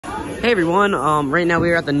Hey everyone, right now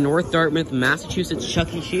we are at the North Dartmouth, Massachusetts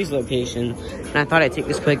Chuck E. Cheese location, and I thought I'd take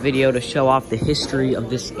this quick video to show off the history of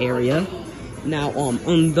this area. Now,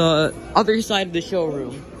 on the other side of the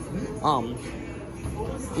showroom,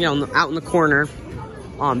 you know, out in the corner,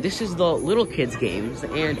 this is the little kids' games,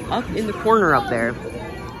 and up in the corner up there,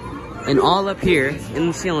 and all up here in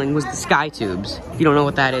the ceiling was the sky tubes. If you don't know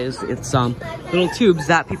what that is, it's little tubes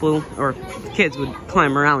that people or kids would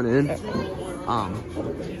climb around in.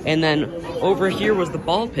 And then over here was the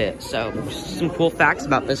ball pit. So some cool facts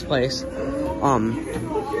about this place.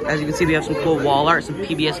 As you can see, we have some cool wall art, some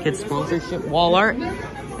PBS Kids sponsorship wall art,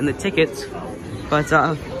 and the tickets. But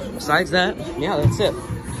besides that, yeah, that's it.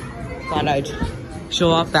 Thought I'd show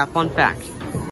off that fun fact.